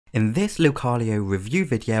In this Localio review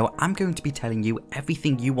video, I'm going to be telling you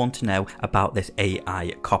everything you want to know about this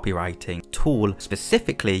AI copywriting tool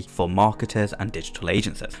specifically for marketers and digital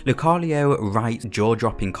agencies. Localio writes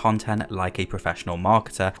jaw-dropping content like a professional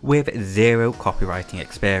marketer with zero copywriting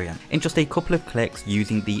experience. In just a couple of clicks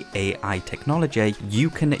using the AI technology, you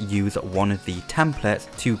can use one of the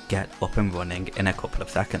templates to get up and running in a couple of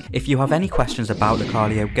seconds. If you have any questions about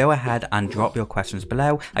Localio, go ahead and drop your questions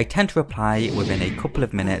below. I tend to reply within a couple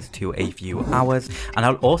of minutes to a few hours, and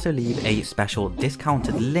I'll also leave a special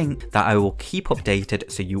discounted link that I will keep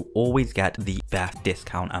updated so you always get the best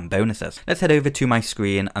discount and bonuses. Let's head over to my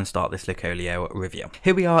screen and start this Localio review.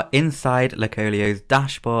 Here we are inside Localio's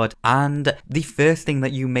dashboard, and the first thing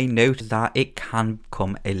that you may note is that it can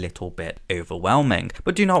become a little bit overwhelming,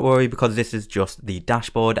 but do not worry because this is just the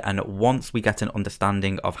dashboard, and once we get an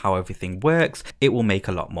understanding of how everything works, it will make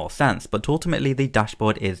a lot more sense. But ultimately the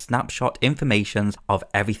dashboard is snapshot information of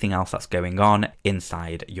everything else that's going on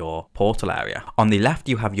inside your portal area. On the left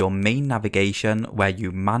you have your main navigation where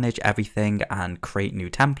you manage everything and create new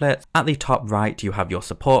templates. At the top right you have your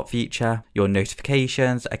support feature, your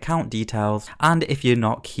notifications, account details, and if you're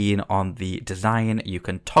not keen on the design you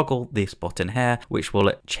can toggle this button here which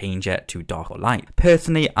will change it to dark or light.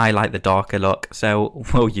 Personally I like the darker look, so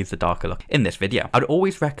we'll use the darker look in this video. I'd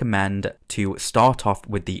always recommend to start off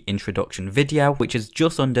with the introduction video, which is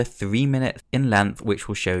just under 3 minutes in length, which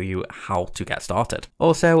will show you how to get started.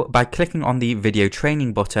 Also, by clicking on the video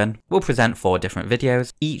training button, we'll present 4 different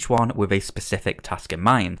videos, each one with a specific task in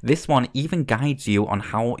mind. This one even guides you on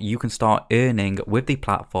how you can start earning with the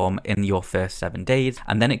platform in your first 7 days,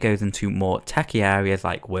 and then it goes into more techie areas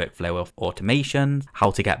like workflow of automations,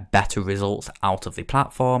 how to get better results out of the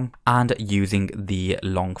platform, and using the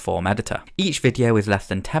long form editor. Each video is less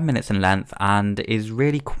than 10 minutes in length and is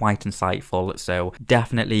really quite insightful, so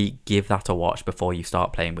definitely give that a watch before you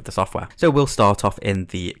start playing with the software. So we'll start off in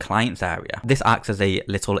the clients area. This acts as a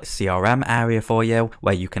little CRM area for you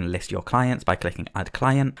where you can list your clients by clicking add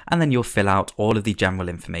client, and then you'll fill out all of the general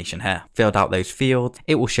information here. Filled out those fields,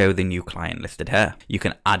 it will show the new client listed here. You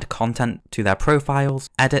can add content to their profiles,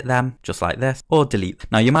 edit them just like this, or delete.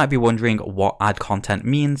 Now you might be wondering what add content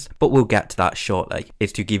means, but we'll get to that shortly.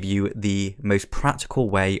 It's to give you the most practical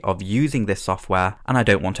way of using this software, and I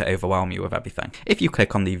don't want to overwhelm you with everything. If you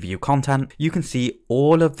click on the view content, you can see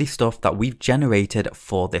all of the stuff that we've generated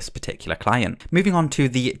for this particular client. Moving on to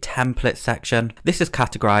the template section, this is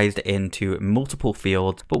categorized into multiple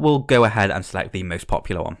fields, but we'll go ahead and select the most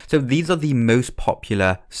popular one. So these are the most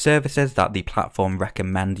popular services that the platform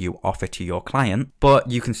recommend you offer to your client,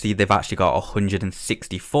 but you can see they've actually got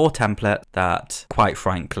 164 templates that quite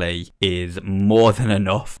frankly is more than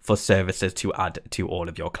enough for services to add to all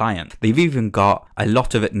of your clients. They've even got a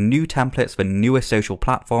lot of new templates for newer social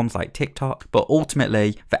platforms like TikTok, but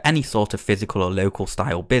ultimately for any sort of physical or local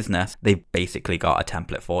style business, they've basically got a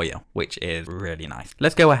template for you, which is really nice.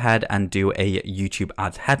 Let's go ahead and do a YouTube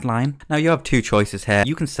ads headline. Now you have 2 choices here.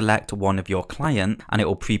 You can select one of your client and it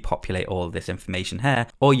will pre-populate all this information here,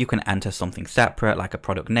 or you can enter something separate like a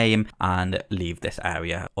product name and leave this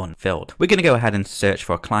area unfilled. We're going to go ahead and search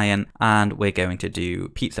for a client, and we're going to do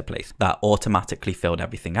pizza place. That automatically filled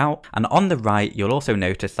everything out, and on the right you'll also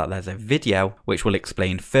notice that there's a video which will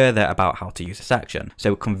explain further about how to use a section.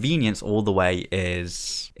 So convenience all the way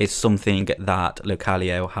is something that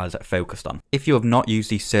Localio has focused on. If you have not used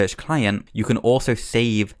the search client, you can also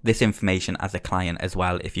save this information as a client as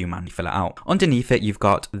well if you manually fill it out. Underneath it you've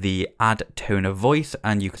got the add tone of voice,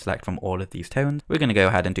 and you can select from all of these tones. We're going to go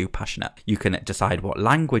ahead and do passionate. You can decide what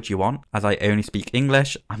language you want. As I only speak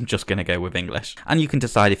English, I'm just going to go with English. And you can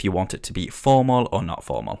decide if you want it to be formal or not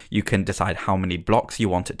formal. You can decide how many blocks you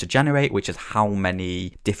want it to generate, which is how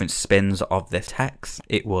many different spins of this text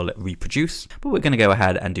it will reproduce. But we're going to go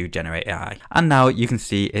ahead and do generate AI. And now you can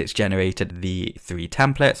see it's generated the 3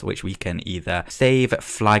 templates, which we can either save,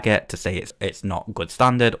 flag it to say it's not good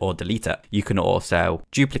standard, or delete it. You can also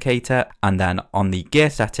duplicate it, and then on the gear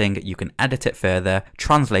setting you can edit it further,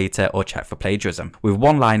 translate it, or check for plagiarism. With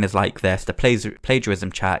one-liners like this, the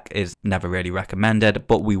plagiarism check is never really recommended,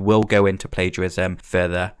 but we will go into plagiarism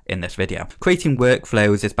further in this video. Creating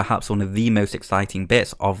workflows is perhaps one of the most exciting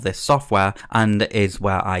bits of this software, and is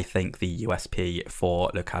where I think the USP for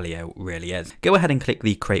Localio really is. Go ahead and click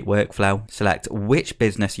the create workflow, select which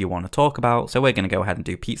business you want to talk about. So we're going to go ahead and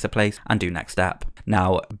do pizza place and do next step.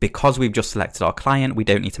 Now, because we've just selected our client, we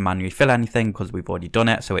don't need to manually fill anything because we've already done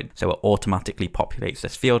it. So it automatically populates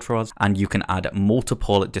this field for us, and you can add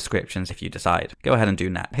multiple descriptions if you decide. Go ahead and do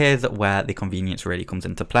next. Here's where the convenience really comes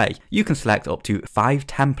into play. You can select up to 5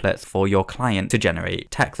 templates for your client to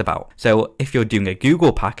generate text about. So if you're doing a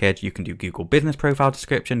Google package, you can do Google business profile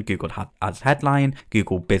description, Google ads headline,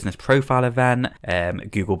 Google business profile event,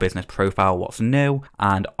 Google business profile what's new,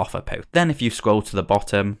 and offer post. Then if you scroll to the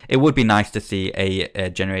bottom, it would be nice to see a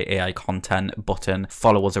generate AI content button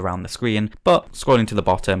follow us around the screen, but scrolling to the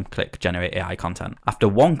bottom, click generate AI content. After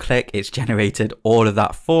one click, it's generated all of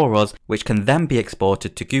that for us, which can then be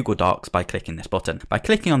exported to Google Docs by clicking this button. By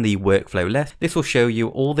clicking on the workflow list, this will show you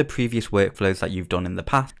all the previous workflows that you've done in the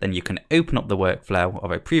past. Then you can open up the workflow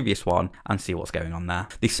of a previous one and see what's going on there.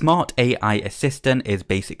 The Smart AI Assistant is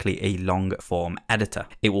basically a long form editor.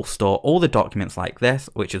 It will store all the documents like this,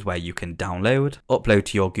 which is where you can download, upload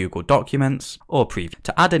to your Google Documents, or preview.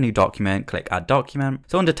 To add a new document, click add document.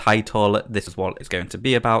 So under title, this is what it's going to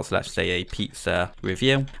be about. So let's say a pizza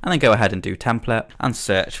review, and then go ahead and do template and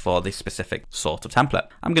search for the specific sort of template.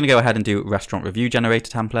 I'm going to go ahead and do restaurant review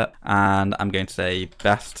generator template, and I'm going to say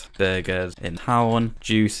best burgers in town,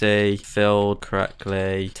 juicy, filled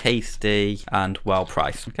correctly, tasty, and well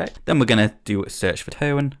priced. Okay, then we're going to do search for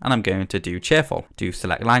tone, and I'm going to do cheerful. Do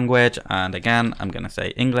select language, and again I'm going to say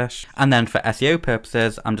English, and then for SEO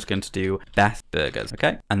purposes I'm just going to do best burgers.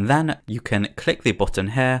 Okay, and then you can click the button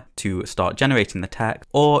here to start generating the text,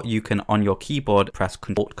 or you can on your keyboard press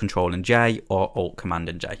Alt Control and J or Alt Command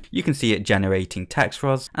and J. You can see it generating text for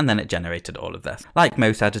us, and then it generated all of this. Like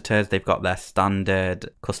most editors, they've got their standard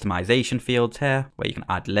customization fields here where you can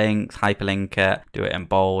add links, hyperlink it, do it in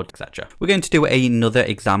bold, etc. We're going to do another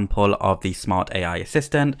example of the Smart AI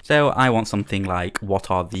Assistant. So I want something like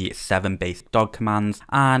what are the 7 basic dog commands,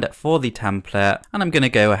 and for the template, and I'm going to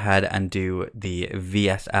go ahead and do the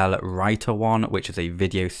VSL writer one, which is a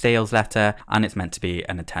video sales letter, and it's meant to be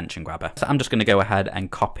an attention grabber. So I'm just going to go ahead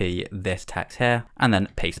and copy this text here and then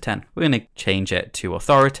paste it in. We're going to change it to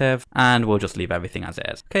authoritative, and we'll just leave everything as it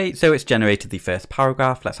is. Okay, so it's generated the first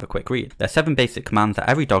paragraph. Let's have a quick read. There's 7 basic commands that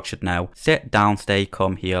every dog should know. Sit, down, stay,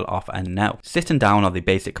 come, heel, off, and no. Sit and down are the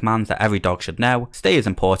basic commands that every dog should know. Stay is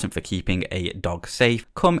important for keeping a dog safe.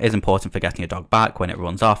 Come is important for getting a dog back when it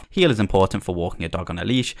runs off. Heel is important for walking a dog on a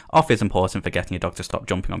leash. Off is important for getting a dog to stop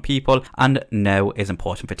jumping on people. And no is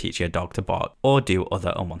important for teaching a dog to bark or do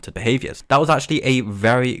other unwanted behaviors. That was actually a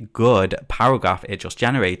very good paragraph it just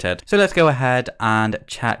generated. So let's go ahead and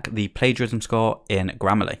check the plagiarism score in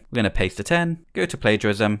Grammarly. We're going to paste it in, go to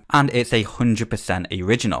plagiarism, and it's 100%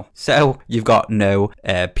 original. So you've got no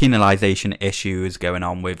penalization issues going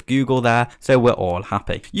on with Google there. So we're all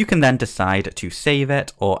happy. You can then decide to save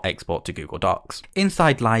it or export to Google Docs.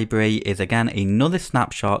 Inside library is again another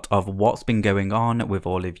snapshot of what's been going on with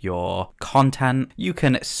all of your content. You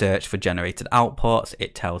can search for generated outputs.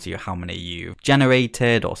 It tells you how many you've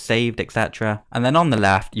generated or saved, etc. And then on the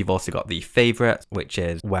left, you've also got the favorites, which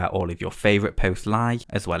is where all of your favorite posts lie,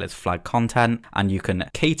 as well as flag content, and you can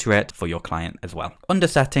cater it for your client as well. Under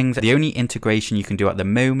settings, the only integration you can do at the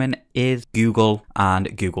moment is Google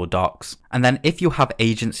and Google Docs. And then if you have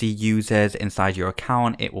agency users inside your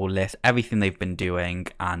account, it will list everything they've been doing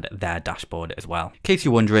and their dashboard as well. In case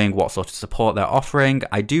you're wondering what sort of support they're offering,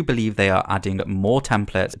 I do believe they are adding more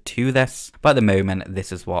templates to this, but at the moment,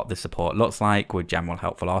 this is what the support looks like with general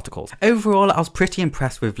helpful articles. Overall, I was pretty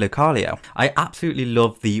impressed with Localio. I absolutely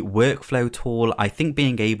love the workflow tool. I think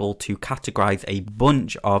being able to categorize a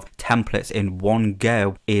bunch of templates in one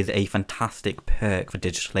go is a fantastic perk for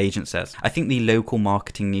digital agencies. I think the local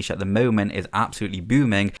marketing niche at the moment is absolutely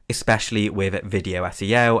booming, especially with video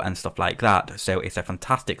SEO and stuff like that. So it's a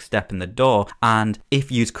fantastic step in the door, and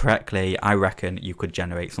if used correctly, I reckon you could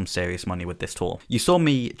generate some serious money with this tool. You saw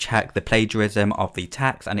me check the plagiarism of the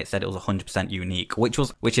text, and it said it was 100% unique, which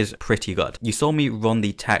is pretty good. You saw me run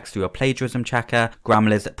the text through a plagiarism checker,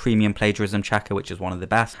 Grammarly's premium plagiarism checker, which is one of the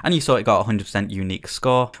best, and you saw it got 100% unique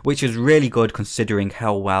score, which is really good considering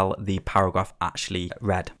how well the paragraph actually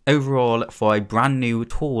read. Overall, for a brand new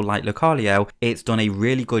tool like Localio, it's done a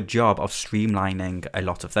really good job of streamlining a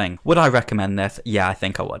lot of things. Would I recommend this? Yeah, I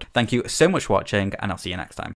think I would. Thank you so much for watching, and I'll see you next time.